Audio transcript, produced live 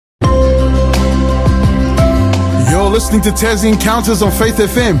listening to Tassie Encounters on Faith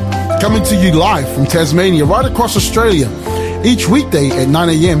FM, coming to you live from Tasmania, right across Australia. Each weekday at 9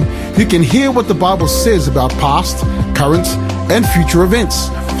 a.m, you can hear what the Bible says about past, current, and future events.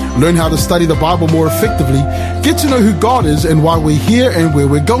 Learn how to study the Bible more effectively, get to know who God is and why we're here and where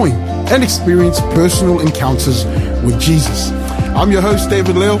we're going, and experience personal encounters with Jesus. I'm your host,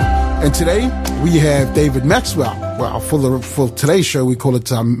 David Leo, and today we have David Maxwell. Well, for today's show, we call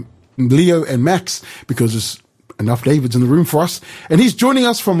it Leo and Max, because there's enough Davids in the room for us. And he's joining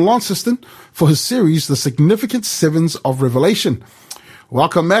us from Launceston for his series, The Significant Sevens of Revelation.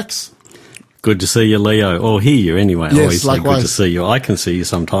 Welcome, Max. Good to see you, Leo, or hear you anyway. Yes, always likewise. Good to see you. I can see you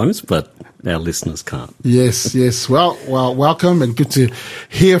sometimes, but our listeners can't. Yes. Well, welcome, and good to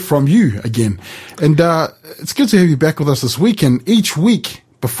hear from you again. And it's good to have you back with us this week. And each week,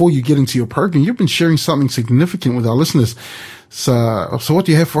 before you get into your program, you've been sharing something significant with our listeners. So what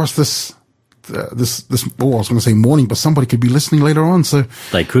do you have for us this I was going to say morning, but somebody could be listening later on. So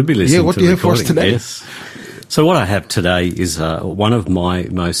they could be listening. Yeah, what to do you the have for us today? Yes. So what I have today is one of my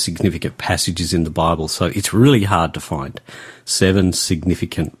most significant passages in the Bible. So it's really hard to find 7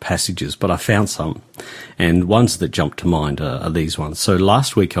 significant passages, but I found some, and ones that jump to mind are these ones. So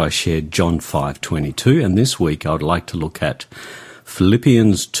last week I shared John 5:22, and this week I would like to look at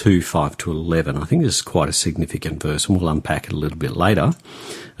Philippians 2:5-11. I think this is quite a significant verse, and we'll unpack it a little bit later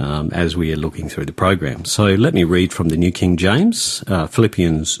as we are looking through the program. So let me read from the New King James,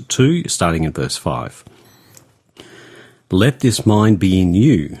 Philippians 2, starting in verse 5. Let this mind be in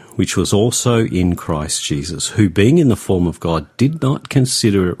you, which was also in Christ Jesus, who being in the form of God did not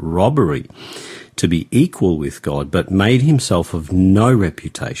consider it robbery to be equal with God, but made himself of no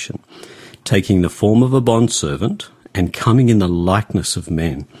reputation, taking the form of a bondservant, and coming in the likeness of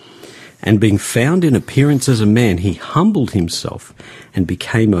men. And being found in appearance as a man, he humbled himself and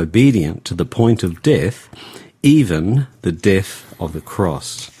became obedient to the point of death, even the death of the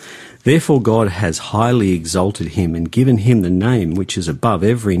cross. Therefore God has highly exalted him and given him the name which is above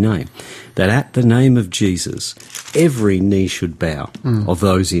every name, that at the name of Jesus every knee should bow, of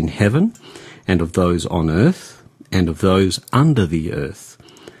those in heaven and of those on earth and of those under the earth,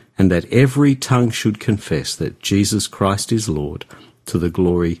 and that every tongue should confess that Jesus Christ is Lord, to the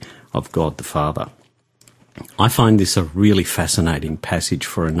glory of God the Father. I find this a really fascinating passage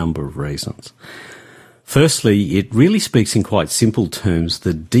for a number of reasons. Firstly, it really speaks in quite simple terms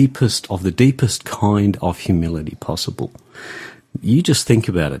the deepest kind of humility possible. You just think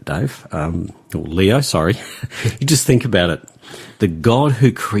about it, Dave, or Leo, sorry. You just think about it. The God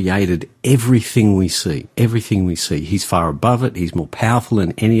who created everything we see, he's far above it, he's more powerful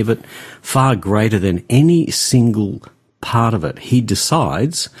than any of it, far greater than any single part of it. He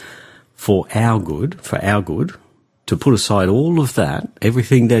decides for our good, to put aside all of that,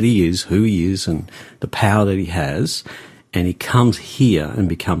 everything that he is, who he is, and the power that he has, and he comes here and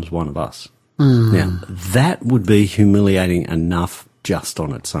becomes one of us. Now, that would be humiliating enough just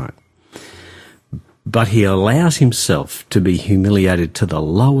on its own. But he allows himself to be humiliated to the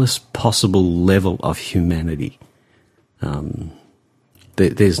lowest possible level of humanity.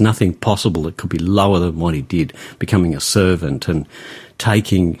 There's nothing possible that could be lower than what he did, becoming a servant and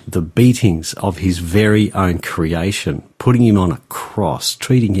taking the beatings of his very own creation, putting him on a cross,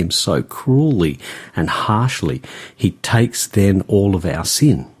 treating him so cruelly and harshly. He takes then all of our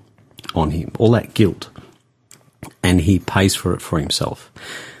sin on him, all that guilt, and he pays for it for himself.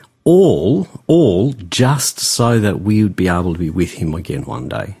 All just so that we would be able to be with him again one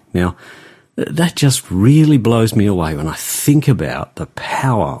day. Now, that just really blows me away when I think about the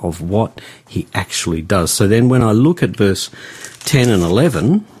power of what he actually does. So then when I look at verse 10 and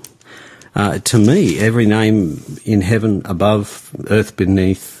 11, to me, every name in heaven above, earth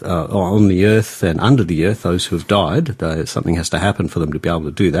beneath, on the earth and under the earth, those who have died, something has to happen for them to be able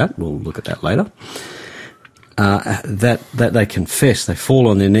to do that. We'll look at that later. That they confess, they fall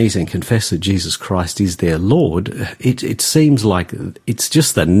on their knees and confess that Jesus Christ is their Lord. It seems like it's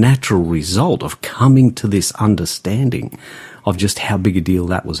just the natural result of coming to this understanding of just how big a deal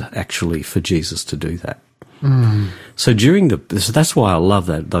that was actually for Jesus to do that. So that's why I love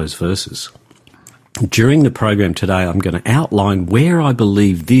those verses. During the program today, I'm going to outline where I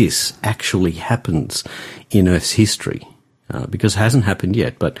believe this actually happens in Earth's history, because it hasn't happened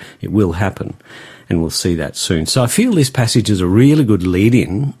yet, but it will happen. And we'll see that soon. So I feel this passage is a really good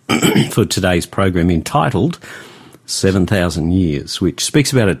lead-in for today's program, entitled 7,000 Years, which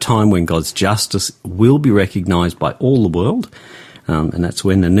speaks about a time when God's justice will be recognised by all the world, and that's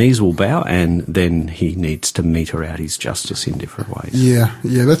when the knees will bow, and then he needs to meter out his justice in different ways. Yeah,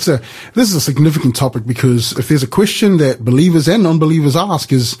 this is a significant topic, because if there's a question that believers and non-believers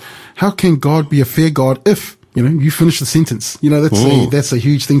ask is, how can God be a fair God if you finish the sentence. That's a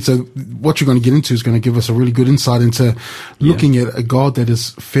huge thing. So what you're going to get into is going to give us a really good insight into looking at a God that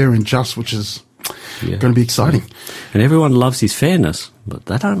is fair and just, which is going to be exciting. And everyone loves his fairness, but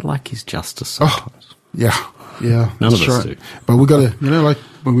they don't like his justice sometimes. Yeah. None of us do. But we got to,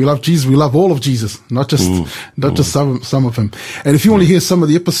 when we love Jesus, we love all of Jesus, not just some of him. And if you want to hear some of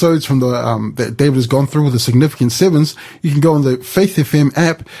the episodes from that David has gone through with the significant sevens, you can go on the Faith FM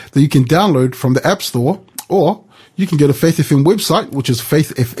app that you can download from the App Store, or you can go to Faith FM website, which is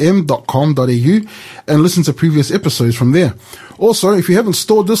faithfm.com.au, and listen to previous episodes from there. Also, if you haven't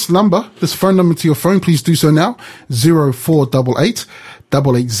stored this phone number to your phone, please do so now, 0488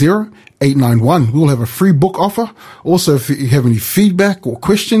 880 891. We'll have a free book offer. Also, if you have any feedback or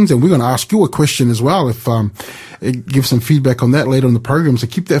questions, and we're going to ask you a question as well, give some feedback on that later in the program. So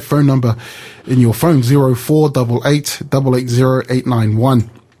keep that phone number in your phone, 0488 880 891.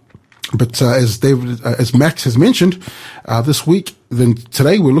 But as Max has mentioned,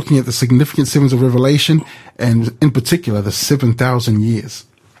 today we're looking at the significant sevens of Revelation, and in particular the 7,000 years.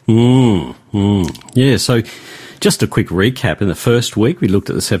 Yeah, so just a quick recap. In the first week, we looked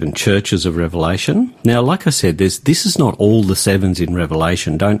at the 7 churches of Revelation. Now, like I said, this is not all the sevens in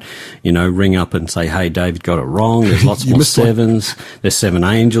Revelation. Don't, ring up and say, hey, David got it wrong. There's lots more sevens. There's 7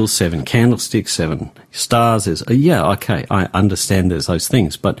 angels, 7 candlesticks, 7 stars. I understand there's those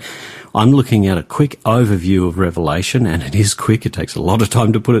things. But I'm looking at a quick overview of Revelation, and it is quick. It takes a lot of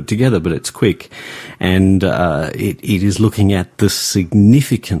time to put it together, but it's quick. And it is looking at the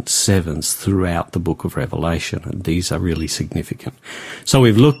significant sevens throughout the book of Revelation, and these are really significant. So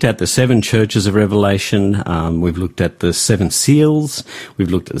we've looked at the 7 churches of Revelation. We've looked at the 7 seals.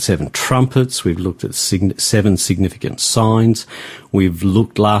 We've looked at the 7 trumpets. We've looked at 7 significant signs. We've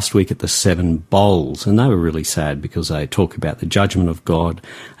looked last week at the 7 bowls, and they were really sad because they talk about the judgment of God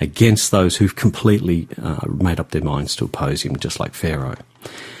against those who've completely made up their minds to oppose him, just like Pharaoh.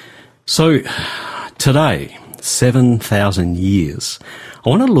 So today, 7,000 years, I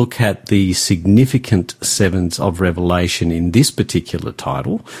want to look at the significant sevens of Revelation in this particular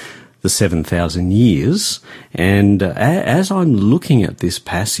title, the 7,000 years. And as I'm looking at this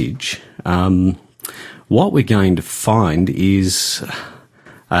passage, what we're going to find is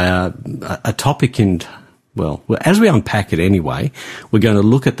a topic as we unpack it anyway, we're going to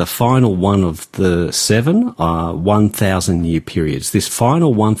look at the final one of the 7 1,000-year periods. This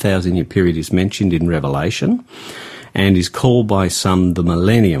final 1,000-year period is mentioned in Revelation and is called by some the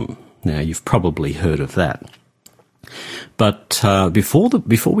millennium. Now, you've probably heard of that. But before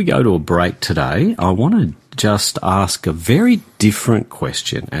we go to a break today, I want to just ask a very different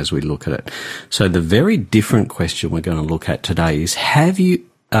question as we look at it. So the very different question we're going to look at today is, have you...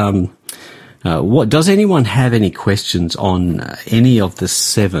 does anyone have any questions on any of the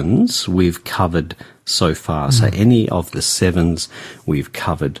sevens we've covered so far? So any of the sevens we've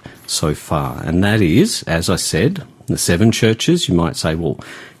covered so far. And that is, as I said, the 7 churches. You might say, well,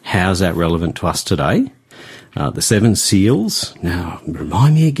 how's that relevant to us today? The 7 seals. Now,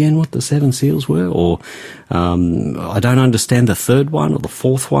 remind me again what the 7 seals were, or I don't understand the 3rd one or the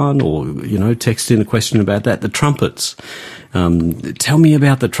 4th one, or, text in a question about that. The trumpets. Tell me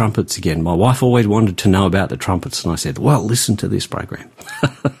about the trumpets again. My wife always wanted to know about the trumpets, and I said, well, listen to this program.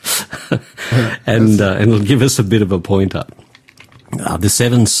 and it'll give us a bit of a pointer. The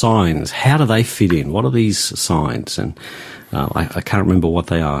 7 signs, how do they fit in? What are these signs? And I can't remember what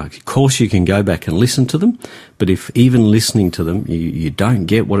they are. Of course, you can go back and listen to them, but if even listening to them you don't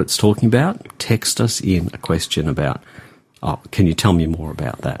get what it's talking about, text us in a question about, can you tell me more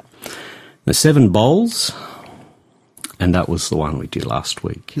about that? The 7 bowls, and that was the one we did last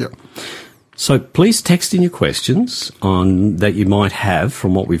week. Yeah. So please text in your questions on that you might have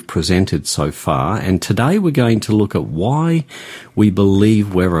from what we've presented so far. And today we're going to look at why we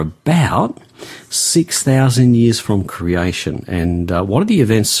believe we're about 6,000 years from creation, and what are the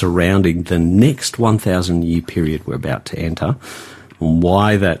events surrounding the next 1,000-year period we're about to enter, and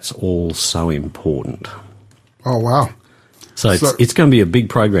why that's all so important. Oh, wow. So it's going to be a big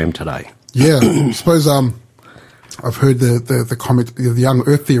program today. Yeah. I suppose I've heard the comment, the young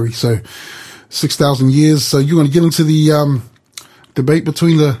Earth theory. So 6,000 years. So you're going to get into the debate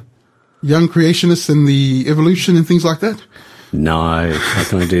between the young creationists and the evolution and things like that? No, not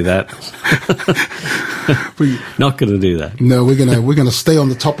going to do that. Not going to do that. No, we're going to stay on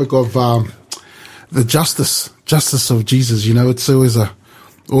the topic of the justice of Jesus. It's always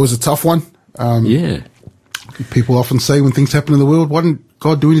a tough one. Yeah. People often say when things happen in the world, why didn't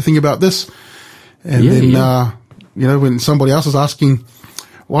God do anything about this? And then when somebody else is asking,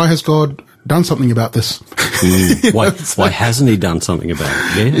 why has God done something about this? Why hasn't he done something about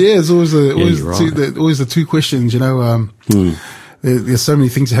it? Yeah, it's always right. always the two questions, there's so many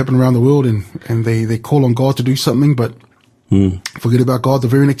things that happen around the world and they call on God to do something, but forget about God the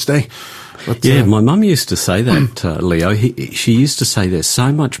very next day. But, my mum used to say that, Leo. She used to say there's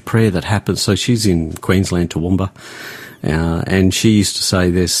so much prayer that happens. So she's in Queensland, Toowoomba, and she used to say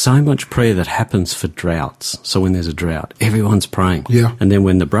there's so much prayer that happens for droughts. So when there's a drought, everyone's praying. Yeah. And then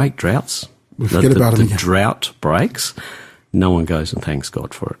when the droughts, we forget about it. The drought breaks, no one goes and thanks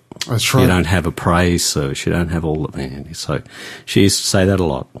God for it. That's right. You don't have a praise service. You don't have all of it. So she used to say that a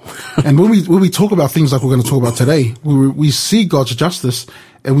lot. And when we talk about things like we're going to talk about today, we see God's justice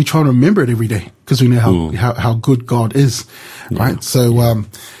and we try and remember it every day because we know how good God is, right? So,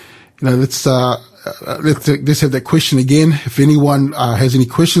 let's have that question again. If anyone has any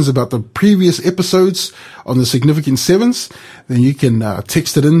questions about the previous episodes on the significant sevens, then you can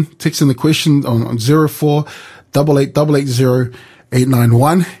text in the question on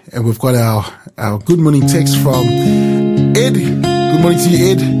 0488880891, and we've got our good morning text from Ed. Good morning to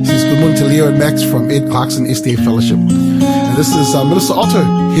you, Ed. He says good morning to Leo and Max from Ed Clarkson SDA Fellowship. And this is Minister Otto.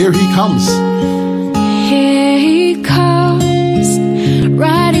 Here he comes. Here he comes,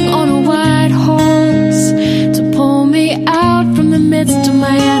 riding on a white horse to pull me out from the midst of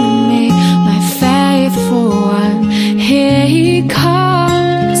my enemy, my faithful one. Here he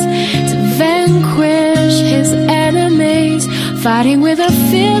comes to vanquish his enemies, fighting with a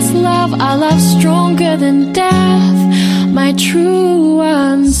fierce love, a love stronger than death. My true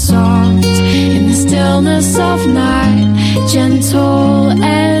one, soft in the stillness of night, gentle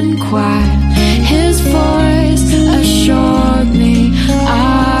and quiet. His voice assured me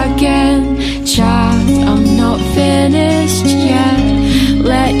again, child, I'm not finished yet.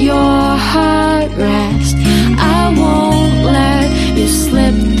 Let your heart rest. I won't let you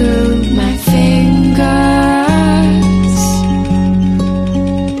slip through my fingers.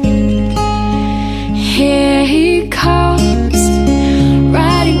 Here he comes,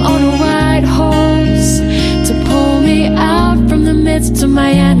 riding on a white horse to pull me out from the midst of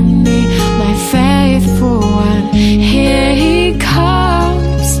my enemy, my faithful one. Here he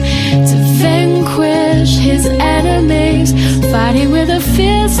comes to vanquish his enemies, fighting with a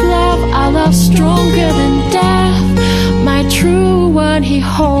fierce love, a love stronger than death. My true one, he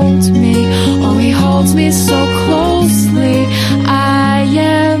holds me, oh, he holds me so closely. I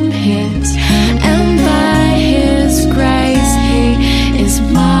am his, and by his grace he is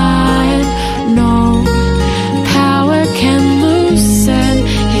mine. No power can loosen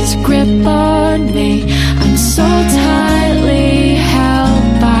his grip on me. I'm so tightly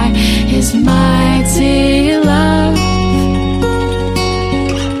held by his mighty love.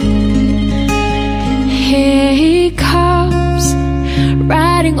 Here he comes,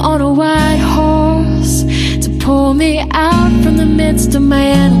 riding on a white horse to pull me out from the midst of my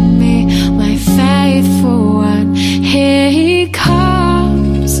enemy, my faithful one. Here he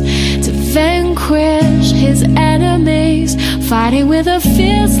comes to vanquish his enemies, fighting with a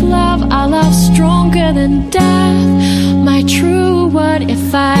fierce love, a love stronger than death. My true one,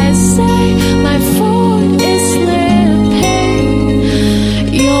 if I say my foot is slipping,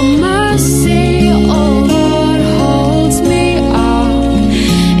 your mercy, oh Lord, holds me up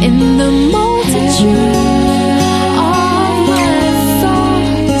in the multitude of my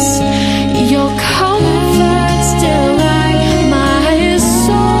thoughts. Your comfort still light my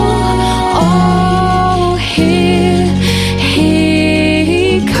soul. Oh, here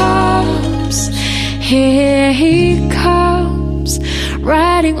he comes, here he comes,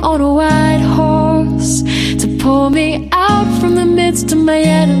 riding on a white horse to pull me out from the midst of my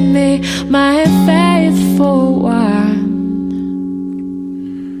enemy, my faithful one.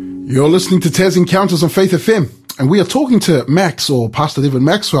 You're listening to Taz Encounters on Faith FM, and we are talking to Max, or Pastor David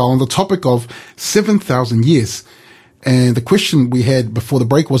Maxwell, on the topic of 7,000 years. And the question we had before the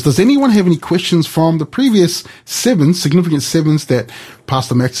break was, does anyone have any questions from the previous significant sevens that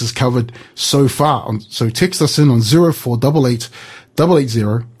Pastor Max has covered so far? So text us in on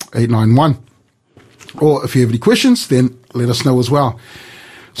 0488880891. Or if you have any questions, then let us know as well.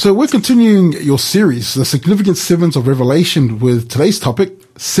 So we're continuing your series, The Significant Sevens of Revelation, with today's topic,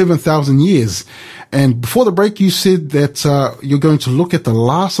 7,000 years. And before the break, you said that you're going to look at the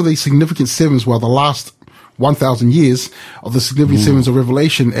last of these significant sevens, the last 1,000 years of the significant sevens of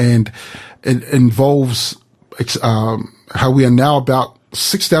Revelation, and it involves how we are now about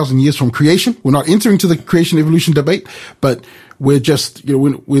 6,000 years from creation. We're not entering to the creation evolution debate, but we're just,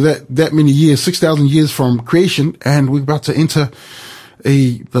 we're that many years, 6,000 years from creation, and we're about to enter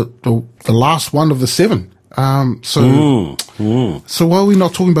the last one of the seven. So why are we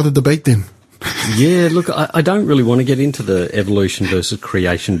not talking about the debate then? Yeah, look, I don't really want to get into the evolution versus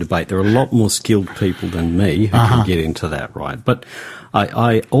creation debate. There are a lot more skilled people than me who can get into that, right? But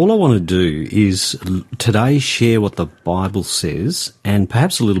all I want to do is today share what the Bible says, and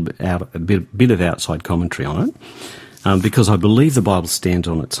perhaps a bit of outside commentary on it, because I believe the Bible stands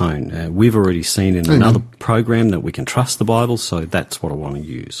on its own. We've already seen in another program that we can trust the Bible, so that's what I want to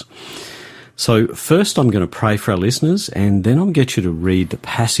use. So first I'm going to pray for our listeners, and then I'll get you to read the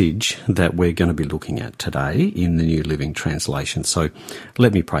passage that we're going to be looking at today in the New Living Translation. So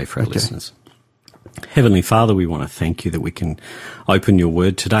let me pray for our listeners. Heavenly Father, we want to thank you that we can open your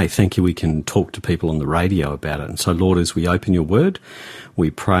word today. Thank you we can talk to people on the radio about it. And so, Lord, as we open your word,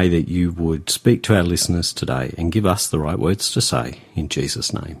 we pray that you would speak to our listeners today and give us the right words to say. In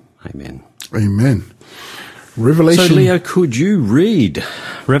Jesus' name, amen. Amen. Revelation. So, Leo, could you read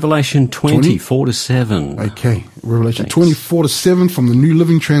Revelation 24-7? Okay. Revelation 24-7 from the New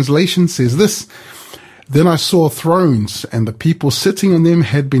Living Translation says this: Then I saw thrones, and the people sitting on them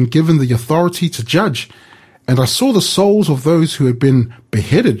had been given the authority to judge. And I saw the souls of those who had been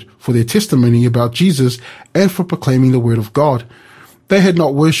beheaded for their testimony about Jesus and for proclaiming the word of God. They had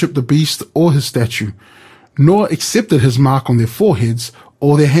not worshipped the beast or his statue, nor accepted his mark on their foreheads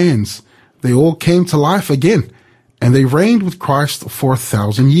or their hands. They all came to life again, and they reigned with Christ for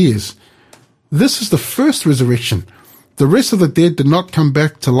 1,000 years. This is the first resurrection. The rest of the dead did not come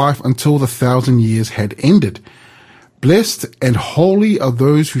back to life until the 1,000 years had ended. Blessed and holy are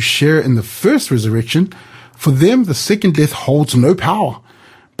those who share in the first resurrection. For them the second death holds no power,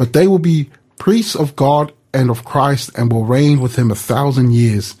 but they will be priests of God and of Christ and will reign with him 1,000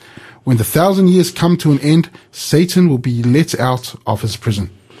 years. When the 1,000 years come to an end, Satan will be let out of his prison.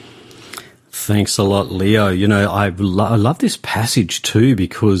 Thanks a lot, Leo. You know, I love this passage too,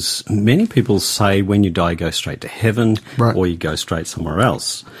 because many people say when you die, go straight to heaven, right, or you go straight somewhere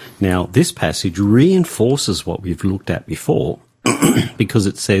else. Now, this passage reinforces what we've looked at before, because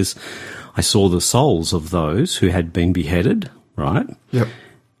it says, I saw the souls of those who had been beheaded, right? Yep.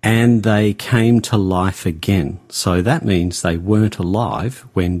 And they came to life again. So that means they weren't alive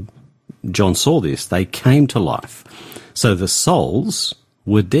when John saw this. They came to life. So the souls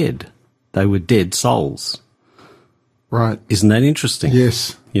were dead. They were dead souls. Right. Isn't that interesting?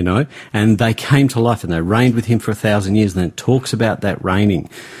 Yes. You know, and they came to life and they reigned with him for 1,000 years. And then it talks about that reigning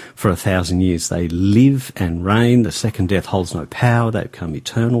for 1,000 years. They live and reign. The second death holds no power. They become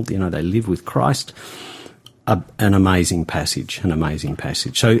eternal. You know, they live with Christ. An amazing passage, an amazing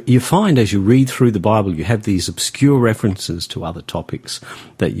passage. So you find as you read through the Bible, you have these obscure references to other topics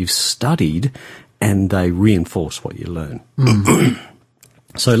that you've studied, and they reinforce what you learn.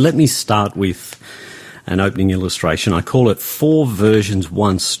 So let me start with an opening illustration. I call it 4 versions,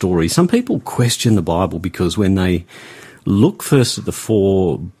 1 story. Some people question the Bible because when they look first at the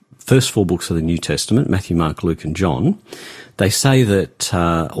first 4 books of the New Testament, Matthew, Mark, Luke and John, they say that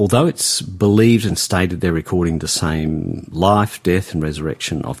although it's believed and stated they're recording the same life, death and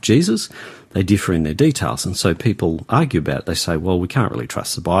resurrection of Jesus, they differ in their details. And so people argue about it. They say, well, we can't really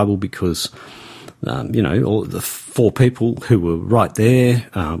trust the Bible because you know, all the 4 people who were right there,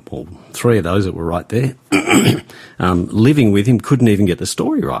 or 3 of those that were right there, living with him couldn't even get the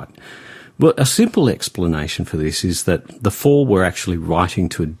story right. Well, a simple explanation for this is that the 4 were actually writing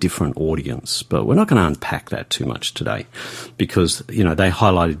to a different audience, but we're not going to unpack that too much today because, you know, they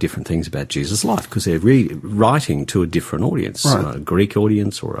highlighted different things about Jesus' life because they're writing to a different audience, right, a Greek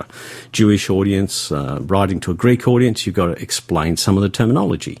audience or a Jewish audience. Writing to a Greek audience, you've got to explain some of the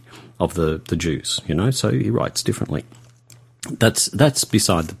terminology of the Jews, you know, so he writes differently. That's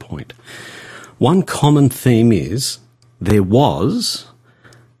beside the point. One common theme is there was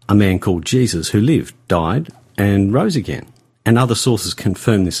a man called Jesus who lived, died, and rose again. And other sources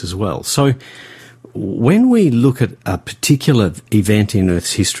confirm this as well. So when we look at a particular event in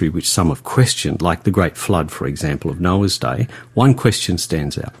Earth's history which some have questioned, like the Great Flood, for example, of Noah's day, one question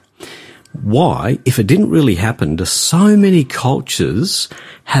stands out. Why, if it didn't really happen, do so many cultures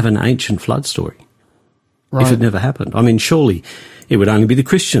have an ancient flood story? Right. If it never happened. I mean, surely it would only be the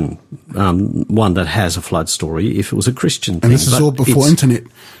Christian one that has a flood story if it was a Christian thing. And this is all before internet.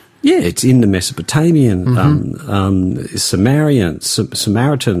 Yeah, it's in the Mesopotamian, Sumerian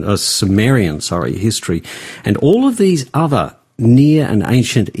history, and all of these other Near and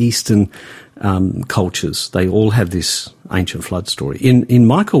ancient Eastern cultures. They all have this ancient flood story. In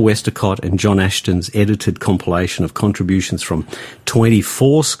Michael Westacott and John Ashton's edited compilation of contributions from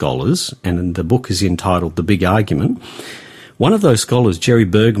 24 scholars, and the book is entitled The Big Argument, one of those scholars, Jerry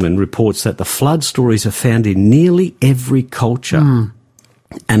Bergman, reports that the flood stories are found in nearly every culture.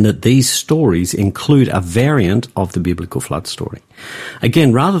 and that these stories include a variant of the biblical flood story.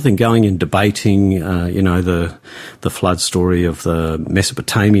 Again, rather than going and debating, the flood story of the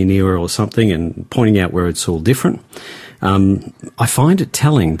Mesopotamian era or something and pointing out where it's all different, I find it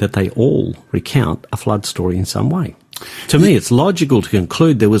telling that they all recount a flood story in some way. To me, it's logical to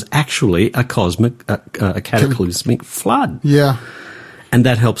conclude there was actually a cataclysmic flood. Yeah. And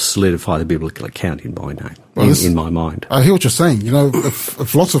that helps solidify the biblical account in my name, in my mind. I hear what you're saying.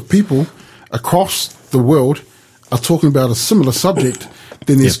 If lots of people across the world are talking about a similar subject,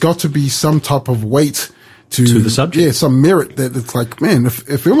 then there's got to be some type of weight to the subject. Yeah, some merit that it's like, man, if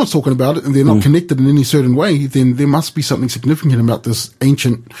everyone's talking about it and they're not connected in any certain way, then there must be something significant about this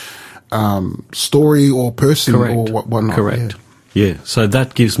ancient story or person. Correct. Or whatnot. Correct. Yeah, so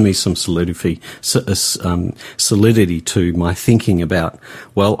that gives me some solidity to my thinking about,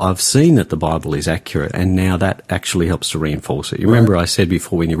 well, I've seen that the Bible is accurate, and now that actually helps to reinforce it. You remember I said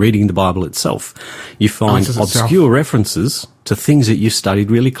before, when you're reading the Bible itself, you find obscure references to things that you've studied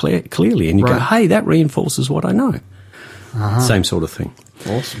really clearly, and you go, hey, that reinforces what I know. Same sort of thing.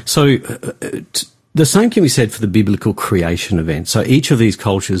 Awesome. So the same can be said for the biblical creation event. So each of these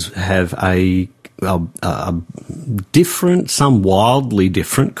cultures have a different, some wildly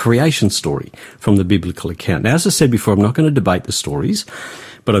different creation story from the biblical account. Now, as I said before, I'm not going to debate the stories,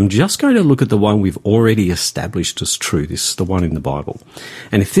 but I'm just going to look at the one we've already established as true. This is the one in the Bible.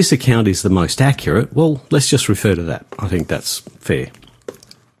 And if this account is the most accurate, well, let's just refer to that. I think that's fair.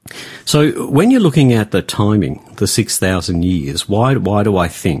 So when you're looking at the timing, the 6,000 years, why do I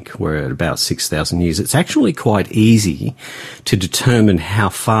think we're at about 6,000 years? It's actually quite easy to determine how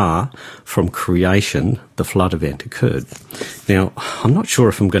far from creation the flood event occurred. Now, I'm not sure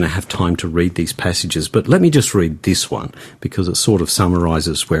if I'm going to have time to read these passages, but let me just read this one because it sort of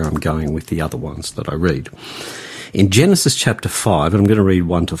summarises where I'm going with the other ones that I read. In Genesis chapter 5, and I'm going to read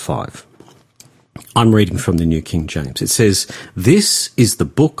 1 to 5. I'm reading from the New King James. It says, "This is the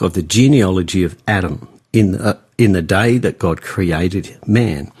book of the genealogy of Adam in the day that God created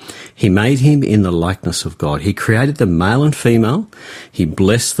man. He made him in the likeness of God. He created them male and female. He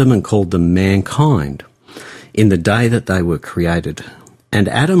blessed them and called them mankind in the day that they were created. And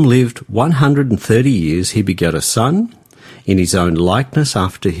Adam lived 130 years. He begat a son in his own likeness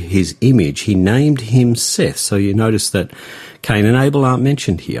after his image. He named him Seth." So you notice that Cain and Abel aren't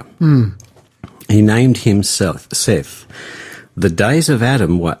mentioned here. He named himself Seth. The days of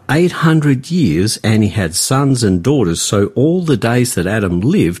Adam were 800 years, and he had sons and daughters. So all the days that Adam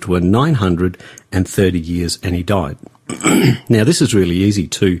lived were 930 years, and he died. Now, this is really easy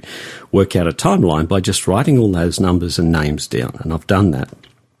to work out a timeline by just writing all those numbers and names down, and I've done that.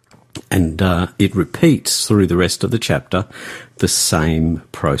 And it repeats through the rest of the chapter the same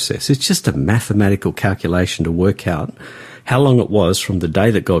process. It's just a mathematical calculation to work out how long it was from the day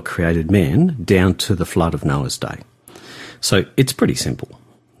that God created man down to the flood of Noah's day. So it's pretty simple.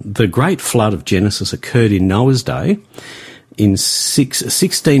 The great flood of Genesis occurred in Noah's day in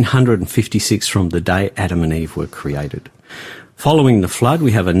 1656 from the day Adam and Eve were created. Following the flood,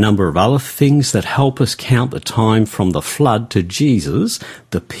 we have a number of other things that help us count the time from the flood to Jesus,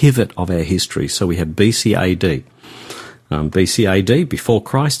 the pivot of our history. So we have BC AD. BC AD, before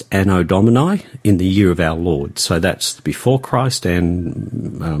Christ, Anno Domini, in the year of our Lord. So that's before Christ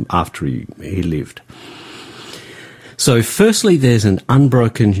and after he lived. So firstly, there's an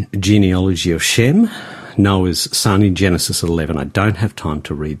unbroken genealogy of Shem, Noah's son, in Genesis 11. I don't have time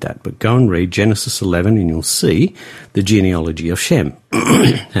to read that, but go and read Genesis 11 and you'll see the genealogy of Shem.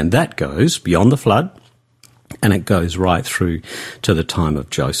 And that goes beyond the flood, and it goes right through to the time of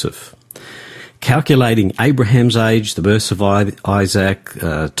Joseph. Calculating Abraham's age, the birth of Isaac,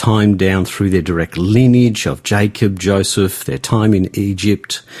 time down through their direct lineage of Jacob, Joseph, their time in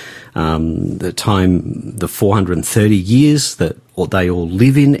Egypt, the 430 years that they all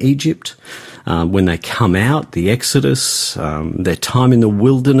live in Egypt, when they come out, the Exodus, their time in the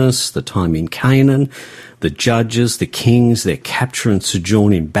wilderness, the time in Canaan, the judges, the kings, their capture and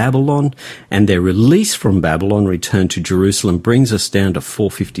sojourn in Babylon, and their release from Babylon, return to Jerusalem, brings us down to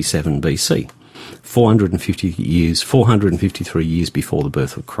 457 BC. 453 years before the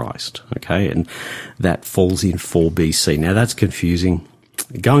birth of Christ, okay? And that falls in 4 BC. Now, that's confusing.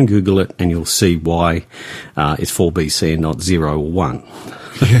 Go and Google it, and you'll see why it's 4 BC and not 0 or 1.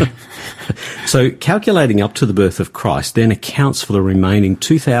 Yeah. So calculating up to the birth of Christ then accounts for the remaining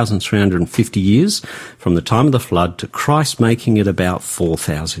 2,350 years from the time of the flood to Christ, making it about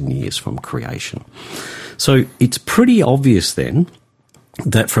 4,000 years from creation. So it's pretty obvious then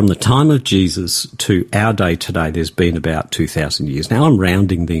that from the time of Jesus to our day today, there's been about 2,000 years. Now, I'm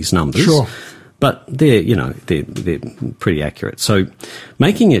rounding these numbers. Sure. But they're pretty accurate. So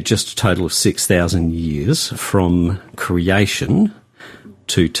making it just a total of 6,000 years from creation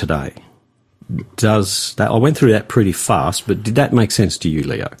to today. I went through that pretty fast, but did that make sense to you,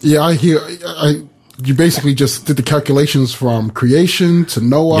 Leo? Yeah, you basically just did the calculations from creation to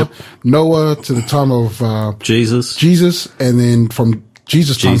Noah, Noah to the time of Jesus, and then from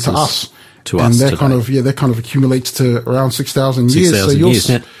Jesus' time to us. And that kind of accumulates to around 6,000 years. 6,000 years.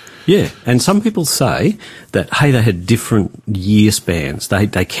 Now, yeah, and some people say that, hey, they had different year spans.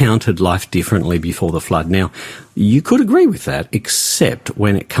 They counted life differently before the flood. Now, you could agree with that, except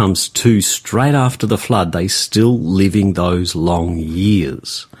when it comes to straight after the flood, they still living those long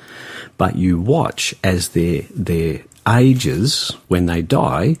years. But you watch as their ages, when they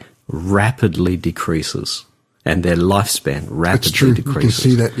die, rapidly decreases, and their lifespan rapidly decreases.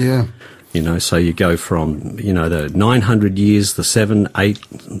 You can see that, yeah. So you go from, the 900 years, the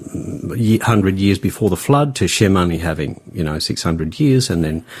 800 years before the flood to Shem only having, 600 years, and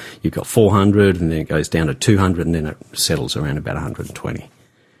then you've got 400, and then it goes down to 200, and then it settles around about 120.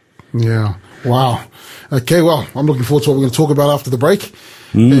 Yeah. Wow. Okay, well, I'm looking forward to what we're going to talk about after the break.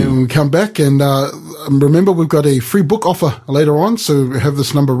 And when we come back, and remember, we've got a free book offer later on, so have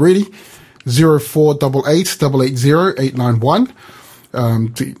this number ready, 0488 880 891.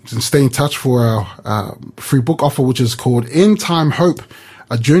 To stay in touch for our free book offer, which is called End Time Hope,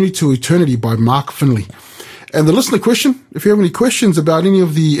 A Journey to Eternity by Mark Finley. And the listener question, if you have any questions about any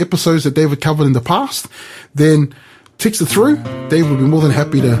of the episodes that David covered in the past, then text it through. Dave will be more than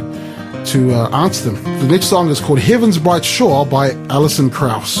happy to answer them. The next song is called Heaven's Bright Shore by Alison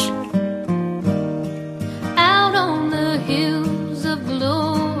Krauss. Out on the hills of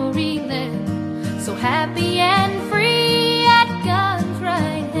glory land, so happy and free at God's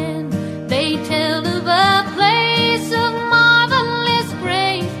right hand, they tell of a place of marvelous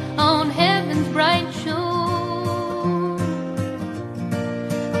grace on heaven's bright shore.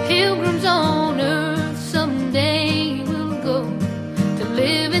 Pilgrims on earth someday will go to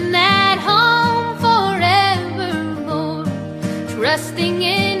live in that home forevermore, trusting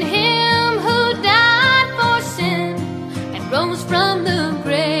in Him who died for sin and rose from the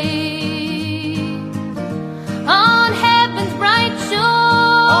grave. On heaven's bright shore, there's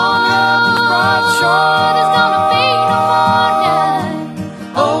gonna be no more night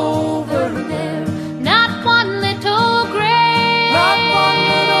over there. Not one little grave,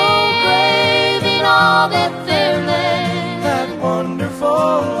 in all that fair land, that wonderful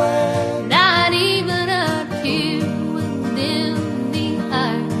land. not even a tear will dim the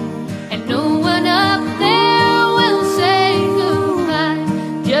eye, and no one up there will say goodbye,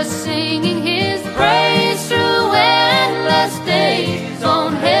 just singing His praise through endless days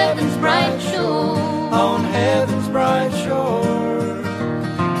on heaven's bright shore. On heaven's bright shore.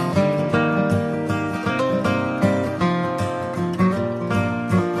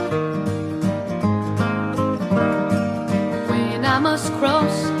 When I must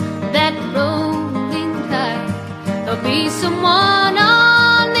cross that rolling tide, there'll be someone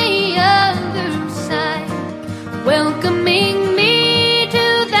on the other side welcoming me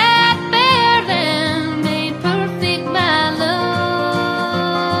to that fair land made perfect by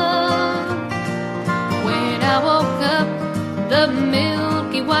love. When I walk up the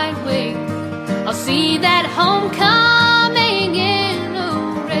milky white way, I'll see that homecoming in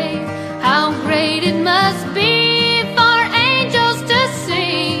array. How great it must be for angels to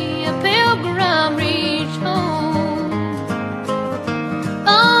see a pilgrim reach home.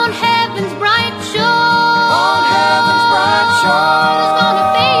 On heaven's bright shore, On heaven's bright shore. there's gonna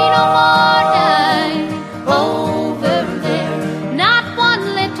be no more night over there. Not one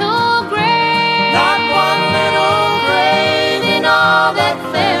little grave, Not one little grave in all that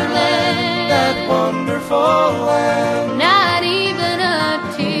fair land, that wonderful land. not even a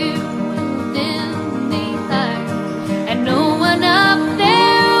tear will dim the eye, and no one up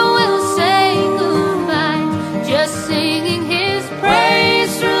there will say goodbye, just singing His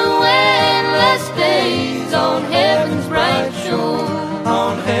praise through endless days on heaven's bright shore.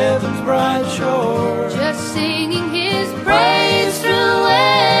 On heaven's bright shore. Just singing His praise through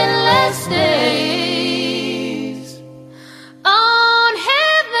endless days on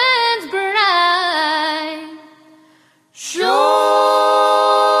heaven's bright shore.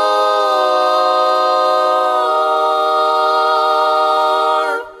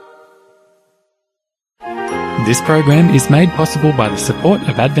 This program is made possible by the support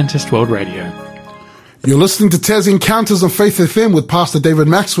of Adventist World Radio. You're listening to Taz Encounters on Faith FM with Pastor David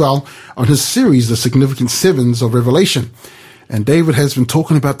Maxwell on his series, The Significant Sevens of Revelation. And David has been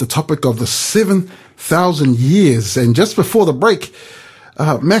talking about the topic of the 7,000 years. And just before the break,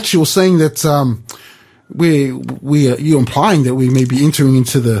 Max, you're saying that you're implying that we may be entering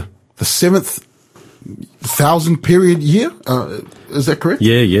into the 7th 1,000 period year. Is that correct?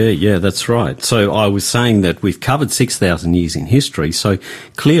 Yeah, that's right. So I was saying that we've covered 6,000 years in history, so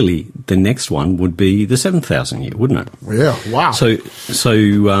clearly the next one would be the 7,000 year, wouldn't it? Yeah, wow. So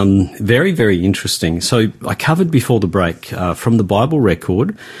very, very interesting. So I covered before the break, from the Bible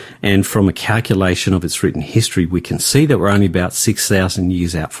record and from a calculation of its written history, we can see that we're only about 6,000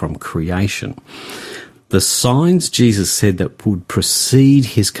 years out from creation. The signs Jesus said that would precede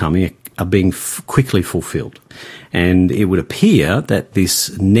his coming are being quickly fulfilled. And it would appear that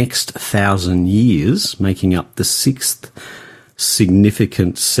this next 1,000 years, making up the 6th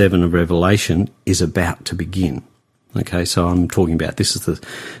significant 7 of Revelation, is about to begin. Okay, so I'm talking about this is the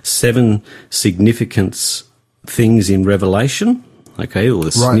 7 significant things in Revelation, okay, or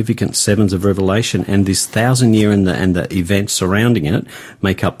the significant 7s of Revelation, and this 1,000 year and the events surrounding it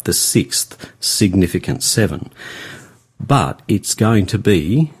make up the 6th significant 7. But it's going to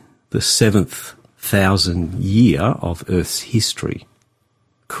be the 7th 1,000 year of Earth's history,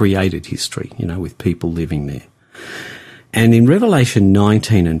 created history, with people living there. And in Revelation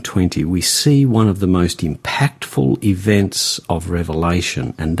 19 and 20, we see one of the most impactful events of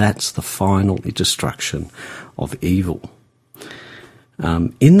Revelation, and that's the final destruction of evil.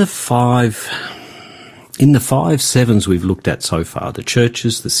 In the five 7s we've looked at so far, the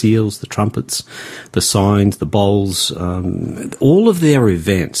churches, the seals, the trumpets, the signs, the bowls, all of their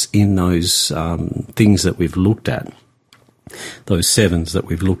events in those things that we've looked at, those 7s that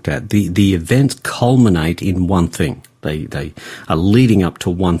we've looked at, the events culminate in one thing. They are leading up to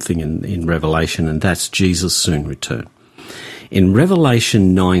one thing in Revelation, and that's Jesus' soon return. In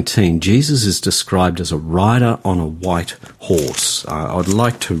Revelation 19, Jesus is described as a rider on a white horse. I'd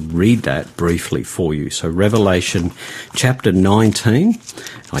like to read that briefly for you. So Revelation chapter 19,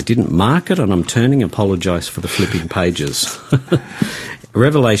 I didn't mark it and I'm turning, apologise for the flipping pages.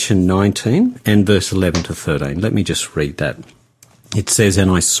 Revelation 19 and verse 11 to 13. Let me just read that. It says, "And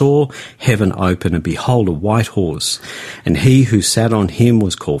I saw heaven open, and behold, a white horse, and he who sat on him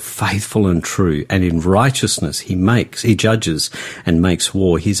was called Faithful and True, and in righteousness he judges and makes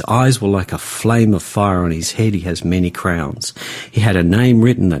war. His eyes were like a flame of fire, on his head he has many crowns. He had a name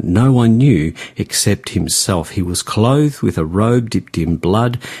written that no one knew except himself. He was clothed with a robe dipped in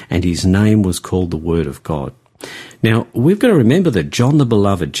blood, and his name was called the Word of God." Now, we've got to remember that John the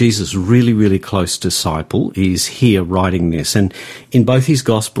Beloved, Jesus' really, really close disciple, is here writing this. And in both his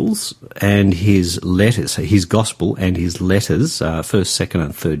Gospels and his letters, his Gospel and his letters, 1st, 2nd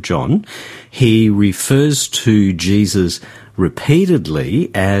and 3rd John, he refers to Jesus repeatedly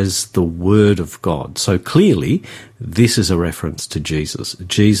as the Word of God. So clearly, this is a reference to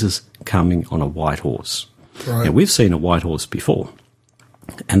Jesus coming on a white horse. Right. Now, we've seen a white horse before.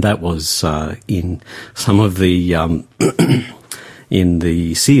 And that was in some of the in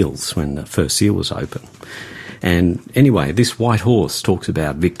the seals, when the first seal was open. And anyway, this white horse talks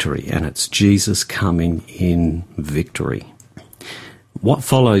about victory, and it's Jesus coming in victory. What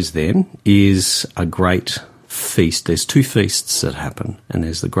follows then is a great feast. There's 2 feasts that happen, and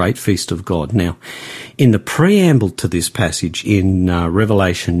there's the great feast of God. Now, in the preamble to this passage in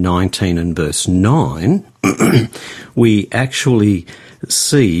Revelation 19 and verse 9, we actually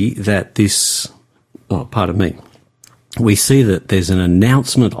see that we see that there's an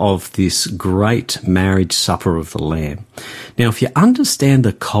announcement of this great marriage supper of the Lamb. Now, if you understand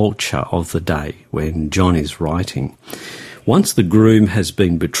the culture of the day when John is writing, once the groom has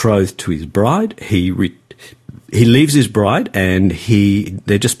been betrothed to his bride, he leaves his bride, and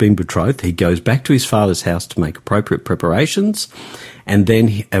they're just been betrothed. He goes back to his father's house to make appropriate preparations, and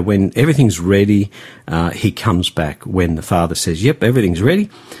then when everything's ready, he comes back. When the father says, "Yep, everything's ready,"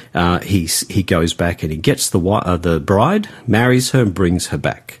 he goes back and he gets the bride, marries her, and brings her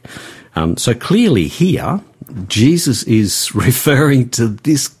back. So clearly here, Jesus is referring to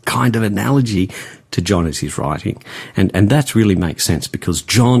this kind of analogy to John as he's writing, and that really makes sense because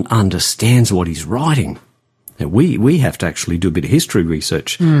John understands what he's writing. Now, we have to actually do a bit of history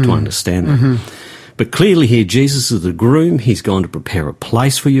research to understand that. Mm-hmm. But clearly here, Jesus is the groom. He's going to prepare a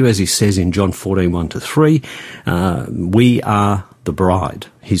place for you, as he says in John 14, 1-3. We are the bride,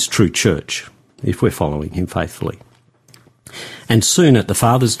 his true church, if we're following him faithfully. And soon, at the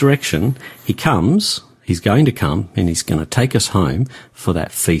Father's direction, he's going to come, and he's going to take us home for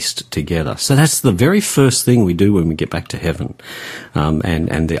that feast together. So that's the very first thing we do when we get back to heaven.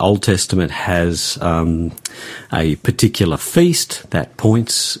 And the Old Testament has a particular feast that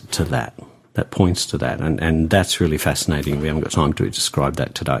points to that. that points to that, and that's really fascinating. We haven't got time to describe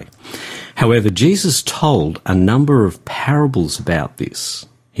that today. However, Jesus told a number of parables about this.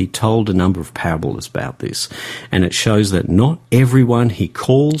 He told a number of parables about this, and it shows that not everyone he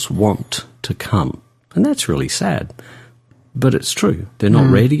calls want to come. And that's really sad. But it's true. They're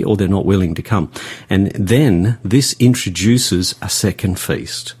not ready or they're not willing to come. And then this introduces a second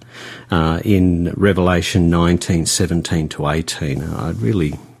feast in Revelation 19:17 to 18. I'd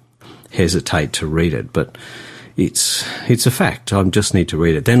really hesitate to read it, but it's a fact. I just need to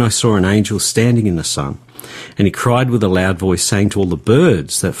read it. Then I saw an angel standing in the sun, and he cried with a loud voice, saying to all the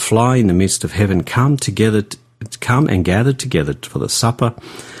birds that fly in the midst of heaven, come and gather together for the supper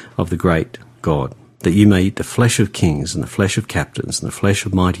of the great God, that you may eat the flesh of kings and the flesh of captains and the flesh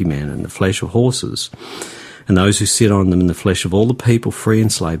of mighty men and the flesh of horses and those who sit on them and the flesh of all the people, free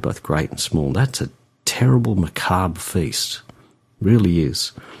and slave, both great and small. That's a terrible, macabre feast. Really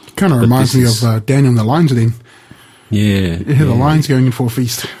is. Kind of reminds me of Daniel and the Lion's Den. Yeah. The lion's going in for a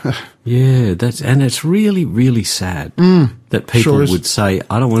feast. Yeah, and it's really, really sad that people would say,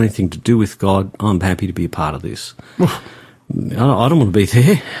 I don't want anything to do with God. I'm happy to be a part of this. I don't want to be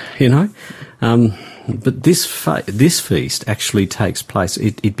there, you know. But this feast actually takes place.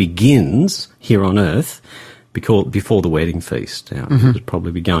 It begins here on earth before the wedding feast. Now, it'll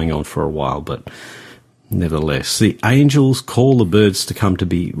probably be going on for a while, but nevertheless, the angels call the birds to come to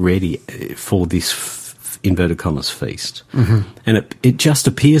be ready for this inverted commas feast. And it just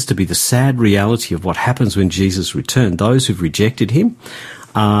appears to be the sad reality of what happens when Jesus returned. Those who've rejected him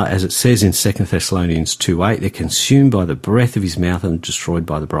are, as it says in 2 Thessalonians 2:8, they're consumed by the breath of his mouth and destroyed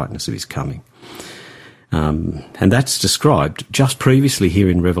by the brightness of his coming. And that's described just previously here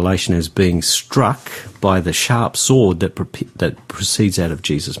in Revelation as being struck by the sharp sword that proceeds out of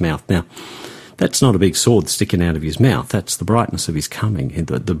Jesus' mouth. Now, that's not a big sword sticking out of his mouth. That's the brightness of his coming,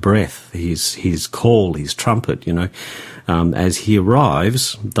 the breath, his call, his trumpet, you know. As he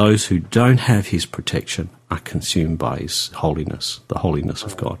arrives, those who don't have his protection are consumed by his holiness, the holiness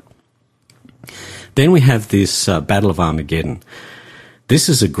of God. Then we have this Battle of Armageddon. This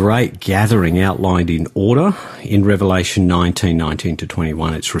is a great gathering outlined in order in Revelation 19:19 to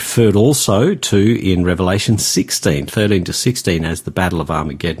 21. It's referred also to in Revelation 13 to 16 as the Battle of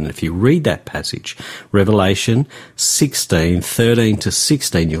Armageddon. If you read that passage, Revelation 13 to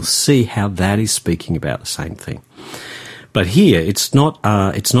 16, you'll see how that is speaking about the same thing. But here, it's not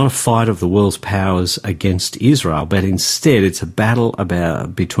a fight of the world's powers against Israel, but instead it's a battle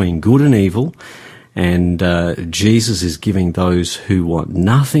between good and evil. And Jesus is giving those who want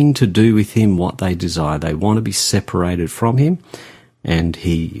nothing to do with him what they desire. They want to be separated from him and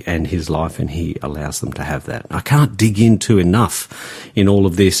his life, and he allows them to have that. I can't dig into enough in all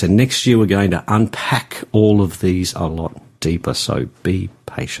of this, and next year we're going to unpack all of these a lot deeper, so be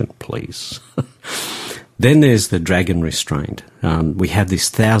patient, please. Then there's the dragon restrained. We have this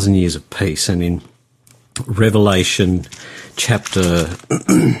 1,000 years of peace, and in Revelation chapter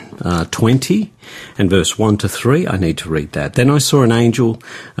 20 and verse 1 to 3, I need to read that. Then I saw an angel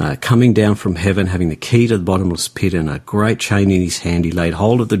coming down from heaven, having the key to the bottomless pit and a great chain in his hand. He laid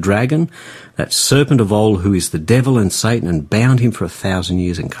hold of the dragon, that serpent of old, who is the devil and Satan, and bound him for 1,000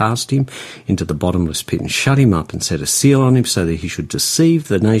 years and cast him into the bottomless pit and shut him up and set a seal on him so that he should deceive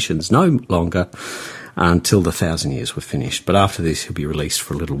the nations no longer until the 1,000 years were finished. But after this, he'll be released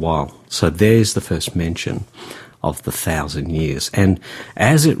for a little while. So there's the first mention of the 1,000 years. And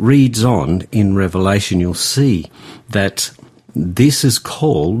as it reads on in Revelation, you'll see that this is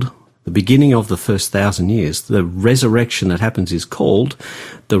called the beginning of the first 1,000 years. The resurrection that happens is called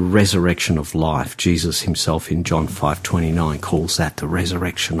the resurrection of life. Jesus himself in John 5:29 calls that the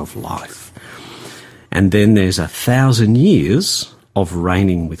resurrection of life. And then there's 1,000 years of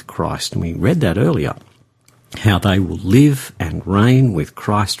reigning with Christ. And we read that earlier, how they will live and reign with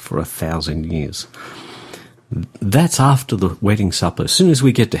Christ for 1,000 years. That's after the wedding supper. As soon as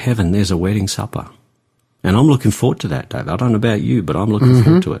we get to heaven, there's a wedding supper. And I'm looking forward to that, Dave. I don't know about you, but I'm looking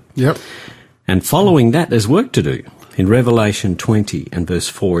forward to it. Yep. And following that, there's work to do. In Revelation 20 and verse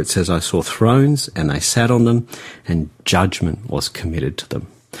 4, it says, I saw thrones, and they sat on them, and judgment was committed to them.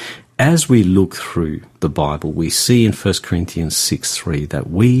 As we look through the Bible, we see in 1 Corinthians 6:3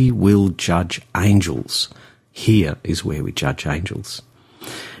 that we will judge angels. Here is where we judge angels.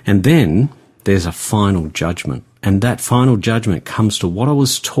 And then there's a final judgment. And that final judgment comes to what I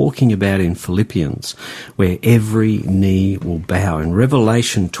was talking about in Philippians, where every knee will bow. In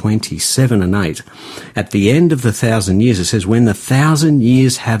Revelation 27 and 8, at the end of the 1,000 years, it says, when the 1,000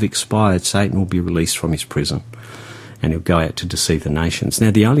 years have expired, Satan will be released from his prison, and he'll go out to deceive the nations.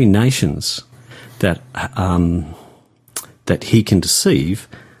 Now, the only nations that he can deceive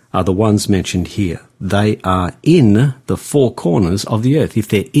are the nations that are the ones mentioned here. They are in the four corners of the earth. If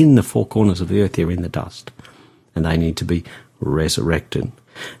they're in the four corners of the earth, they're in the dust. And they need to be resurrected.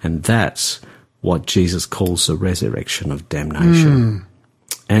 And that's what Jesus calls the resurrection of damnation.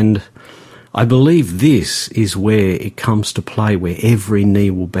 And I believe this is where it comes to play, where every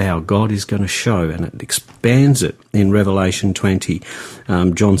knee will bow. God is going to show, and it expands it in Revelation 20.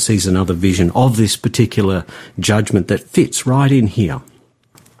 John sees another vision of this particular judgment that fits right in here.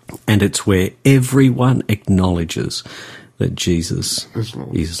 And it's where everyone acknowledges that Jesus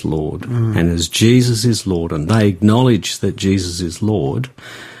is Lord. And as Jesus is Lord, and they acknowledge that Jesus is Lord,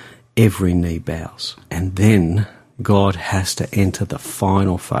 every knee bows. And then God has to enter the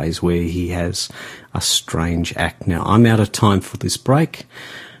final phase where he has a strange act. Now, I'm out of time for this break.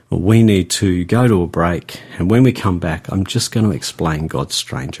 We need to go to a break. And when we come back, I'm just going to explain God's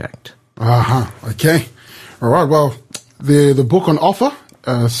strange act. Okay. All right. Well, the book on offer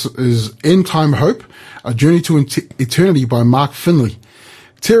is End Time Hope, A Journey to Eternity by Mark Finley.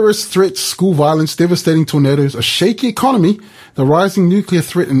 Terrorist threats, school violence, devastating tornadoes, a shaky economy, the rising nuclear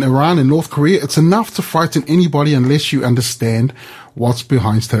threat in Iran and North Korea. It's enough to frighten anybody unless you understand what's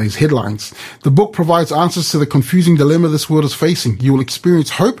behind today's headlines. The book provides answers to the confusing dilemma this world is facing. You will experience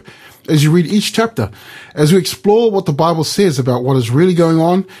hope as you read each chapter. As we explore what the Bible says about what is really going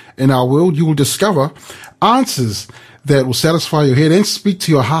on in our world, you will discover answers that will satisfy your head and speak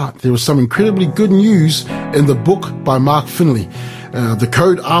to your heart. There is some incredibly good news in the book by Mark Finley. The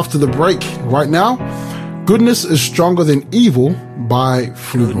code after the break right now. Goodness is Stronger Than Evil by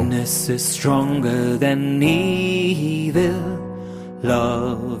Flugel. Goodness is stronger than evil.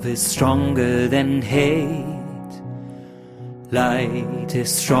 Love is stronger than hate. Light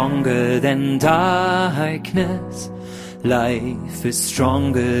is stronger than darkness. Life is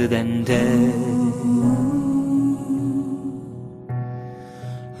stronger than death.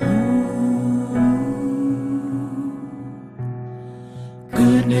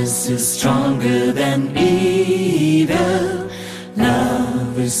 Goodness is stronger than evil.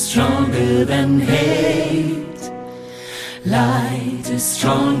 Love is stronger than hate. Light is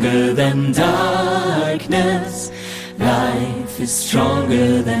stronger than darkness. Life is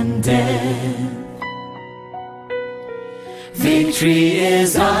stronger than death. Victory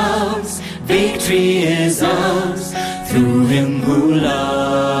is ours. Victory is ours. Through him who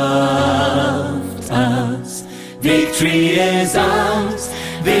loved us. Victory is ours.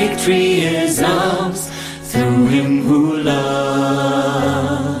 Victory is ours, through him who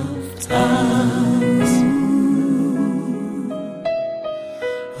loved us.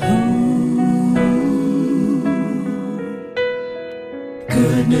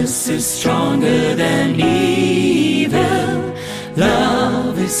 Goodness is stronger than evil.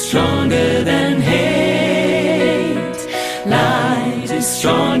 Love is stronger than hate. Light is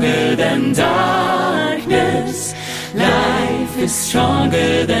stronger than darkness. Life is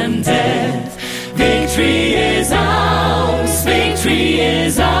stronger than death. Victory is ours. Victory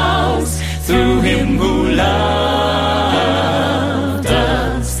is ours. Through him who loved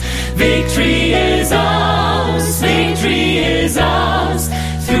us. Victory is ours. Victory is ours.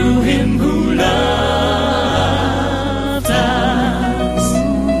 Through him who loved us.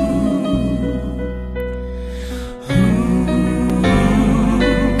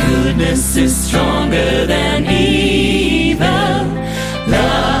 Goodness is stronger than evil.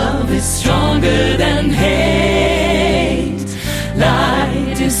 Love is stronger than hate.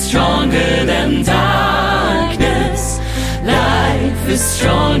 Light is stronger than darkness. Life is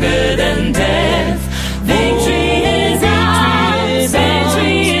stronger than death. Victory is ours.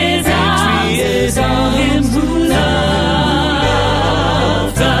 Victory is ours. Him who loved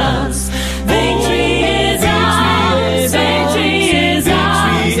us. Victory is ours. Victory is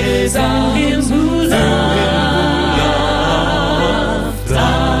ours. Him who loved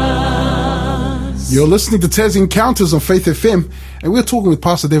us. You're listening to Taz Encounters on Faith FM, and we're talking with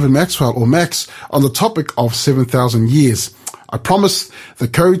Pastor David Maxwell, or Max, on the topic of 7,000 years. I promised the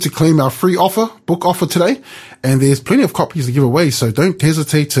code to claim our free book offer today, and there's plenty of copies to give away, so don't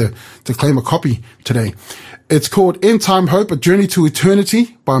hesitate to claim a copy today. It's called End Time Hope, A Journey to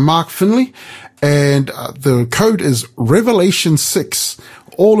Eternity by Mark Finley, and the code is Revelation 6,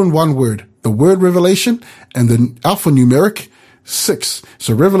 all in one word. The word Revelation and the alphanumeric 6.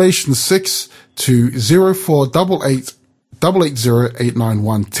 So Revelation 6 to 0488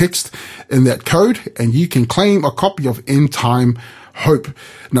 880-891. Text in that code and you can claim a copy of End Time Hope.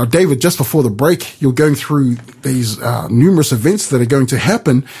 Now, David, just before the break, you're going through these numerous events that are going to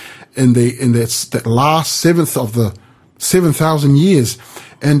happen in that last seventh of the 7,000 years.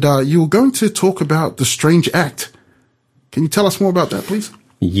 And you're going to talk about the strange act. Can you tell us more about that, please?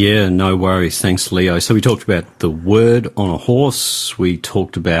 Yeah, no worries. Thanks, Leo. So we talked about the word on a horse. We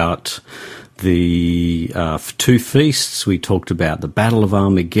talked about the 2 feasts. We talked about the Battle of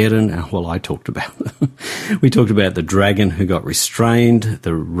Armageddon. Well, I talked about we talked about the dragon who got restrained,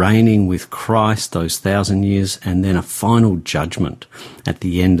 the reigning with Christ, those 1,000 years, and then a final judgment at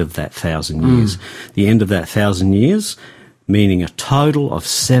the end of that 1,000 years. The end of that 1,000 years, meaning a total of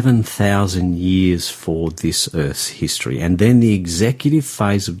 7,000 years for this earth's history. And then the executive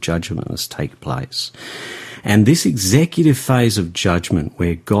phase of judgment must take place. And this executive phase of judgment,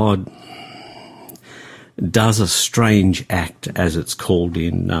 where God does a strange act, as it's called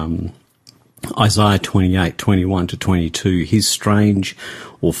in Isaiah 28, 21 to 22, his strange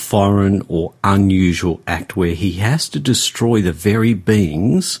or foreign or unusual act where he has to destroy the very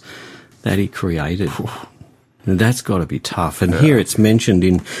beings that he created. And that's got to be tough. And here it's mentioned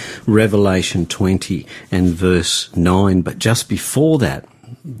in Revelation 20 and verse 9, but just before that,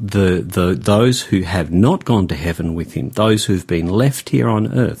 those who have not gone to heaven with him, those who've been left here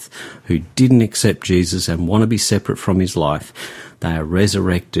on earth, who didn't accept Jesus and want to be separate from his life, they are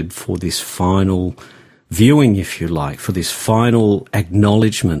resurrected for this final viewing, if you like, for this final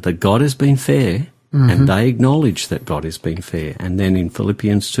acknowledgement that God has been fair. And they acknowledge that God has been fair. And then in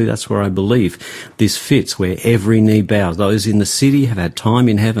Philippians 2, that's where I believe this fits, where every knee bows. Those in the city have had time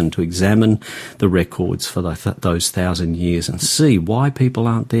in heaven to examine the records for those 1,000 years and see why people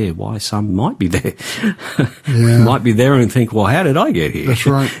aren't there, why some might be there. Might be there and think, well, how did I get here? That's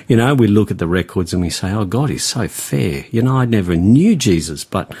right. You know, we look at the records and we say, oh, God is so fair. You know, I never knew Jesus,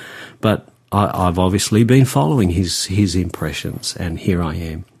 but I've obviously been following his impressions, and here I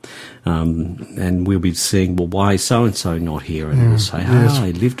am. And we'll be seeing, well, why is so-and-so not here? And we'll say,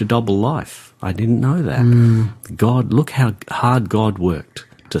 he lived a double life. I didn't know that. God, look how hard God worked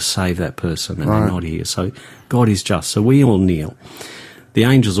to save that person, and they're not here. So God is just. So we all kneel. The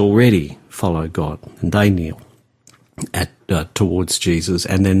angels already follow God, and they kneel towards Jesus.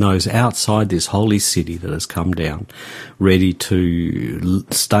 And then those outside this holy city that has come down, ready to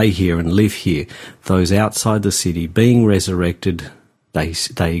stay here and live here, those outside the city being resurrected, they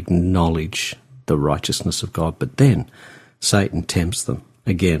acknowledge the righteousness of God. But then Satan tempts them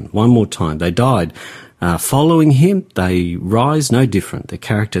again, one more time. They died. Following him, they rise no different. Their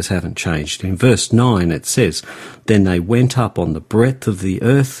characters haven't changed. In verse 9 it says, then they went up on the breadth of the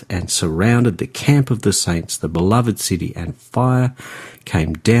earth and surrounded the camp of the saints, the beloved city, and fire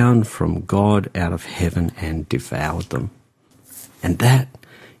came down from God out of heaven and devoured them. And that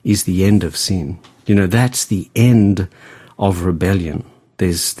is the end of sin. You know, that's the end of rebellion.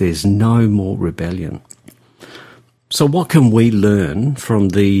 There's no more rebellion. So what can we learn from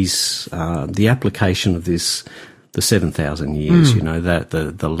these, the application of this, the 7,000 years, you know, that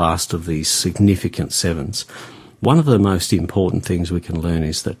the last of these significant sevens? One of the most important things we can learn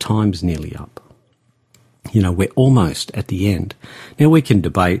is that time's nearly up. You know, we're almost at the end. Now we can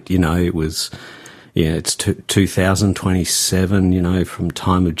debate, you know, it's 2027, you know, from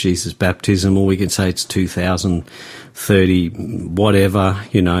time of Jesus' baptism, or we can say it's 2030, whatever,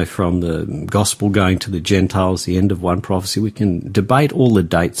 you know, from the gospel going to the Gentiles, the end of one prophecy. We can debate all the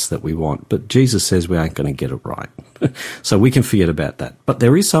dates that we want, but Jesus says we aren't going to get it right. So we can forget about that. But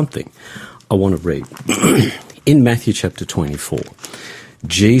there is something I want to read. In Matthew chapter 24,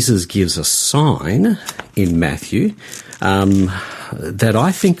 Jesus gives a sign in Matthew that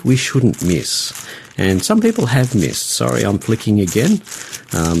I think we shouldn't miss. And some people have missed. Sorry, I'm flicking again.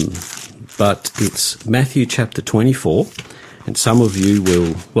 But it's Matthew chapter 24. And some of you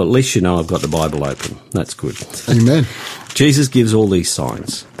will, well, at least you know I've got the Bible open. That's good. Amen. Jesus gives all these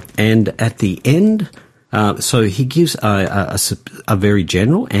signs. And at the end, so he gives a very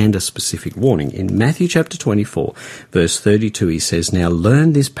general and a specific warning. In Matthew chapter 24, verse 32, he says, now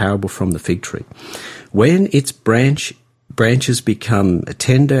learn this parable from the fig tree. When its branches become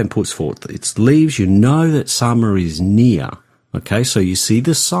tender and puts forth its leaves, you know that summer is near. Okay, so you see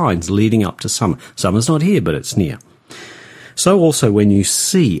the signs leading up to summer. Summer's not here, but it's near. So also when you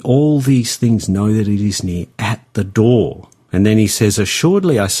see all these things, know that it is near at the door. And then he says,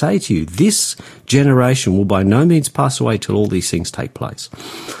 assuredly I say to you, this generation will by no means pass away till all these things take place.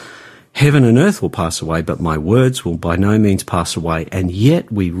 Heaven and earth will pass away, but my words will by no means pass away. And yet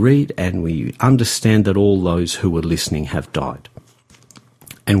we read and we understand that all those who were listening have died.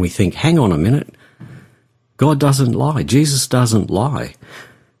 And we think, hang on a minute, God doesn't lie, Jesus doesn't lie.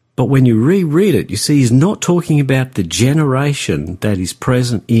 But when you reread it, you see he's not talking about the generation that is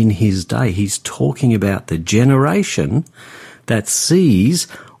present in his day. He's talking about the generation that sees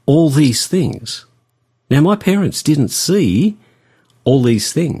all these things. Now, my parents didn't see all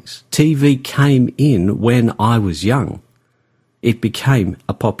these things. TV came in when I was young. It became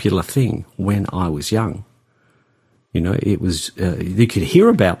a popular thing when I was young. You know, it was, you could hear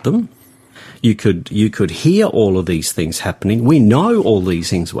about them. You could hear all of these things happening. We know all these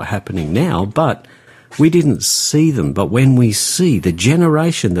things were happening now, but we didn't see them. But when we see the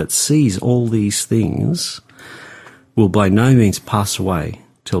generation that sees all these things will by no means pass away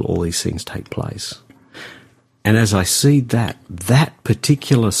till all these things take place. And as I see that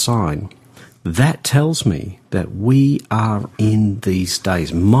particular sign, that tells me that we are in these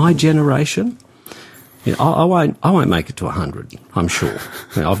days. My generation, you know, I won't make it to 100, I'm sure.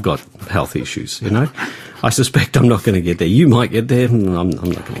 You know, I've got health issues, you know. I suspect I'm not going to get there. You might get there, and I'm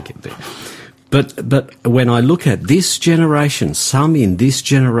not going to get there. But when I look at this generation, some in this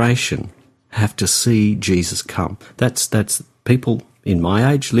generation have to see Jesus come. That's people in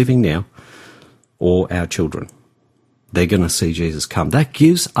my age living now, or our children. They're going to see Jesus come. That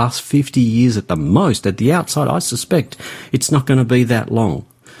gives us 50 years at the most. At the outside, I suspect it's not going to be that long.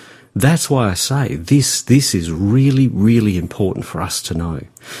 That's why I say this is really, really important for us to know.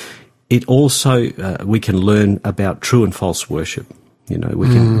 It also, we can learn about true and false worship. You know,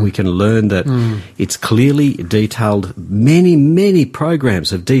 we can learn that it's clearly detailed. Many programs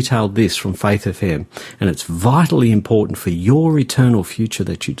have detailed this from Faith FM, and it's vitally important for your eternal future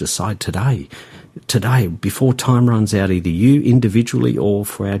that you decide today, before time runs out, either you individually or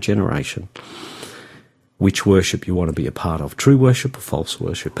for our generation, which worship you want to be a part of, true worship or false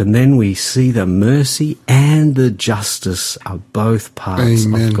worship. And then we see the mercy and the justice are both parts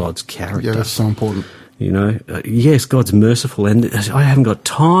of God's character. Yeah, that's so important. You know, yes, God's merciful, and I haven't got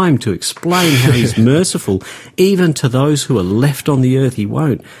time to explain how he's merciful, even to those who are left on the earth. He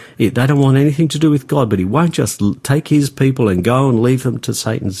won't. They don't want anything to do with God, but he won't just take his people and go and leave them to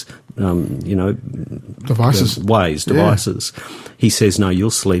Satan's, devices. Devices. He says, no,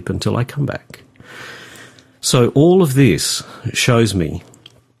 you'll sleep until I come back. So all of this shows me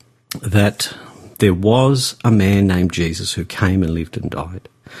that there was a man named Jesus who came and lived and died.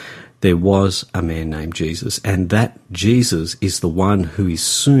 There was a man named Jesus, and that Jesus is the one who is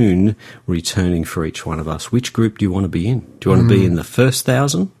soon returning for each one of us. Which group do you want to be in? Do you want to be in the first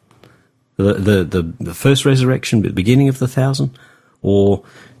 1,000, the first resurrection, the beginning of the 1,000, or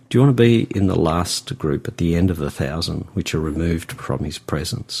do you want to be in the last group at the end of the 1,000, which are removed from his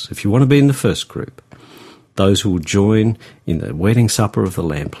presence? If you want to be in the first group, those who will join in the wedding supper of the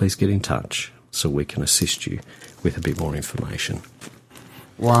Lamb, please get in touch so we can assist you with a bit more information.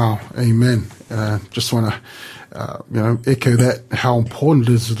 Wow, amen. Just want to, echo that, how important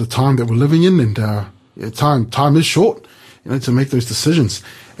it is at the time that we're living in, and time is short, to make those decisions.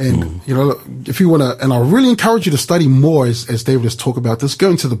 And, if you want to, and I really encourage you to study more as David has talked about this, go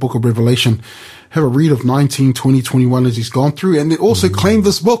into the book of Revelation, have a read of 19, 20, 21 as he's gone through, and then also claim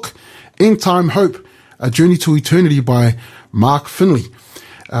this book, End Time Hope, A Journey to Eternity by Mark Finley.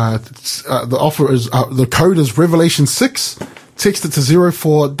 The code is Revelation 6. Text it to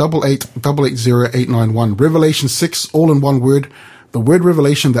 0488880891. Revelation 6, all in one word. The word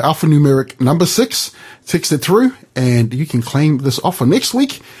Revelation, the alphanumeric number 6. Text it through, and you can claim this offer. Next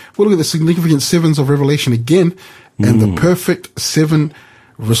week, we'll look at the significant sevens of Revelation again, and the perfect 7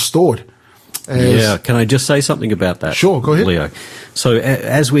 restored. Can I just say something about that? Sure, go ahead, Leo. So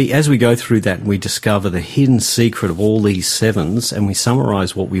as we go through that, we discover the hidden secret of all these 7s, and we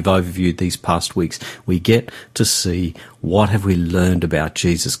summarize what we've overviewed these past weeks. We get to see what have we learned about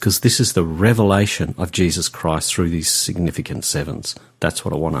Jesus, because this is the revelation of Jesus Christ through these significant 7s. That's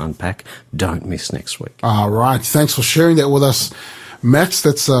what I want to unpack. Don't miss next week. All right. Thanks for sharing that with us, Max.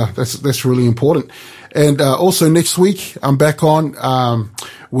 That's really important. And also next week, I'm back on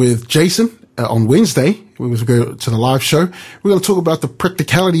with Jason. On Wednesday, we will go to the live show. We're going to talk about the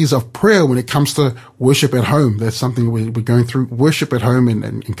practicalities of prayer when it comes to worship at home. That's something we're going through, worship at home,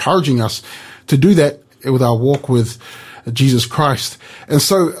 and encouraging us to do that with our walk with Jesus Christ. And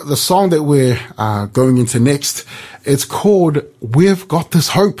so the song that we're going into next, it's called We've Got This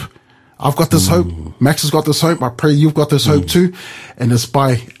Hope. I've got this hope. Max has got this hope. I pray you've got this hope too. And it's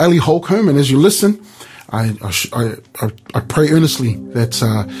by Ellie Holcomb. And as you listen, I pray earnestly that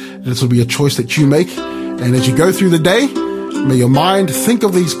this will be a choice that you make. And as you go through the day, may your mind think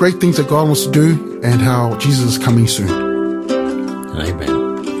of these great things that God wants to do and how Jesus is coming soon. Amen.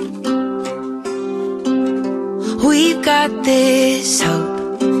 We've got this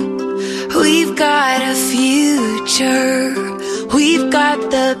hope. We've got a future. We've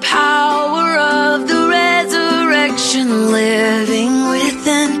got the power of the resurrection living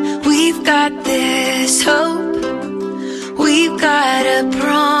within. We've got this hope. We've got a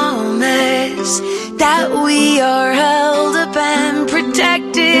promise that we are held up and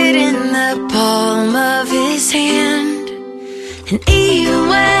protected in the palm of His hand. And even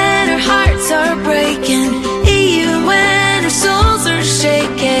when our hearts are breaking, even when our souls are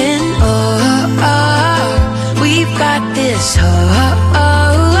shaking, oh, we've got this hope.